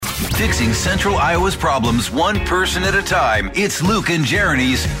Fixing Central Iowa's problems one person at a time. It's Luke and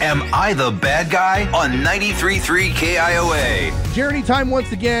Jeremy's Am I the Bad Guy on 93.3 KIOA. Jeremy, time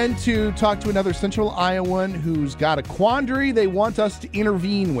once again to talk to another Central Iowan who's got a quandary they want us to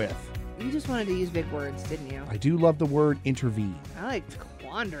intervene with. You just wanted to use big words, didn't you? I do love the word intervene. I like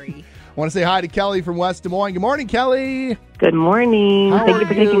quandary. I want to say hi to Kelly from West Des Moines. Good morning, Kelly. Good morning. Thank you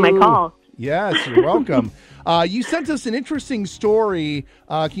for taking my call. Yes, you're welcome. You sent us an interesting story.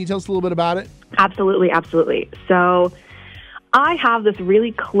 Can you tell us a little bit about it? Absolutely. So I have this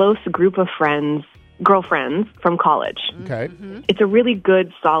really close group of girlfriends from college. Okay. Mm-hmm. It's a really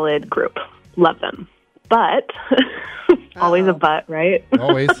good, solid group. Love them. But, always a but, right?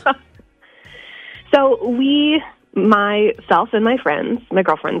 Always. So myself and my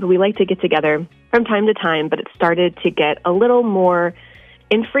girlfriends, we like to get together from time to time, but it started to get a little more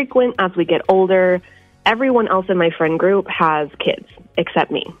infrequent as we get older. Everyone else in my friend group has kids, except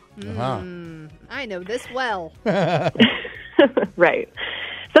me. Uh-huh. I know this well. Right.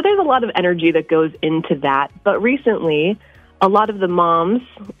 So there's a lot of energy that goes into that. But recently, a lot of the moms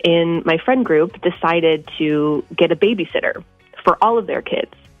in my friend group decided to get a babysitter for all of their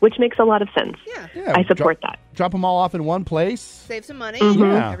kids, which makes a lot of sense. Yeah. I support that. Drop them all off in one place. Save some money. Mm-hmm.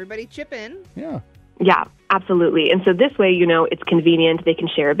 Yeah. Everybody chip in. Yeah, absolutely. And so this way, it's convenient. They can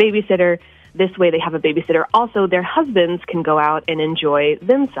share a babysitter. This way they have a babysitter. Also, their husbands can go out and enjoy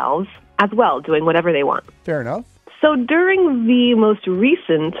themselves as well, doing whatever they want. Fair enough. So during the most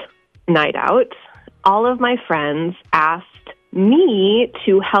recent night out, all of my friends asked me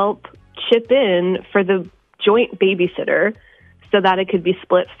to help chip in for the joint babysitter so that it could be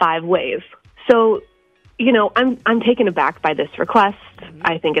split 5 ways. So, I'm taken aback by this request.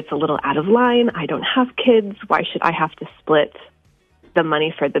 I think it's a little out of line. I don't have kids. Why should I have to split the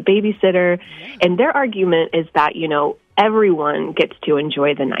money for the babysitter? And their argument is that, everyone gets to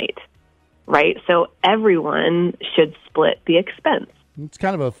enjoy the night, right? So everyone should split the expense. It's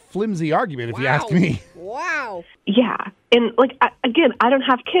kind of a flimsy argument, if you ask me. Wow. Yeah. And, again, I don't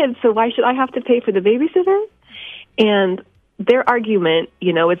have kids, so why should I have to pay for the babysitter? And their argument,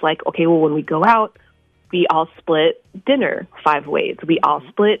 is like, okay, well, when we go out, we all split dinner 5 ways. We all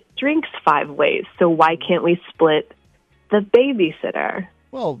split drinks 5 ways. So why can't we split the babysitter?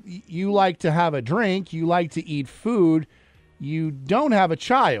 Well, you like to have a drink. You like to eat food. You don't have a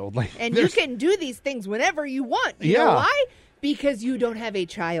child. And you can do these things whenever you want. You know why? Because you don't have a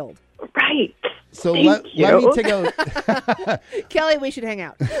child. Right. So let me take Kelly, we should hang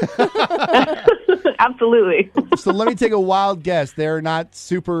out. Absolutely. So let me take a wild guess. They're not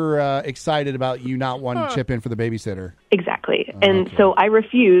super excited about you not wanting to chip in for the babysitter. Exactly. And so I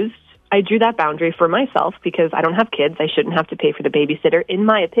refused. I drew that boundary for myself because I don't have kids. I shouldn't have to pay for the babysitter, in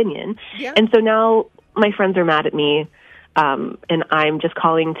my opinion. Yeah. And so now my friends are mad at me, and I'm just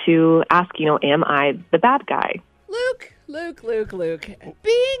calling to ask, am I the bad guy? Luke. Being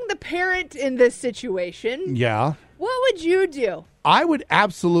the parent in this situation, what would you do? I would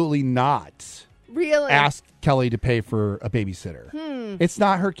absolutely not really ask Kelly to pay for a babysitter. It's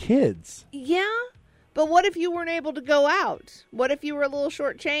not her kids. Yeah, but what if you weren't able to go out? What if you were a little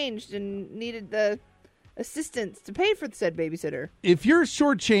shortchanged and needed the assistance to pay for said babysitter? If you're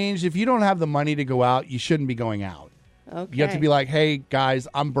shortchanged, if you don't have the money to go out, you shouldn't be going out. Okay. You have to be like, hey, guys,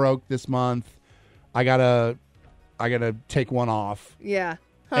 I'm broke this month. I gotta take one off. Yeah.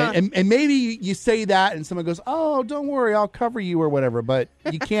 Huh. And maybe you say that and someone goes, oh, don't worry, I'll cover you or whatever. But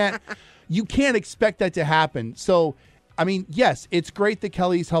you can't expect that to happen. So, I mean, yes, it's great that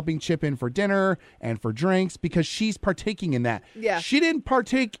Kelly's helping chip in for dinner and for drinks because she's partaking in that. Yeah. She didn't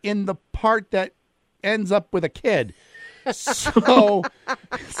partake in the part that ends up with a kid. So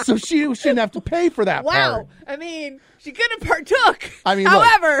she shouldn't have to pay for that part. I mean, she could have partook. I mean,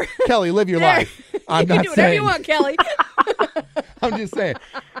 however, look, Kelly, live your life. I'm you not can do whatever saying. you want, Kelly. I'm just saying,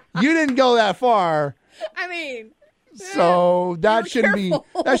 you didn't go that far. I mean, so that shouldn't be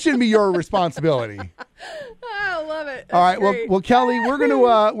your responsibility. I love it. That's all right, great. well, Kelly, we're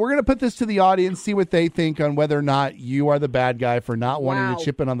gonna put this to the audience, see what they think on whether or not you are the bad guy for not wanting to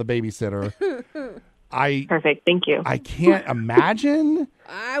chip in on the babysitter. Perfect. Thank you. I can't imagine.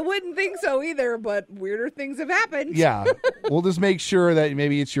 I wouldn't think so either, but weirder things have happened. Yeah. We'll just make sure that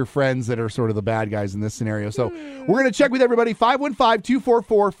maybe it's your friends that are sort of the bad guys in this scenario. So we're going to check with everybody.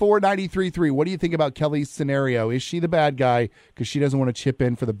 515-244-4933. What do you think about Kelly's scenario? Is she the bad guy because she doesn't want to chip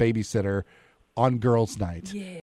in for the babysitter on girls' night? Yeah.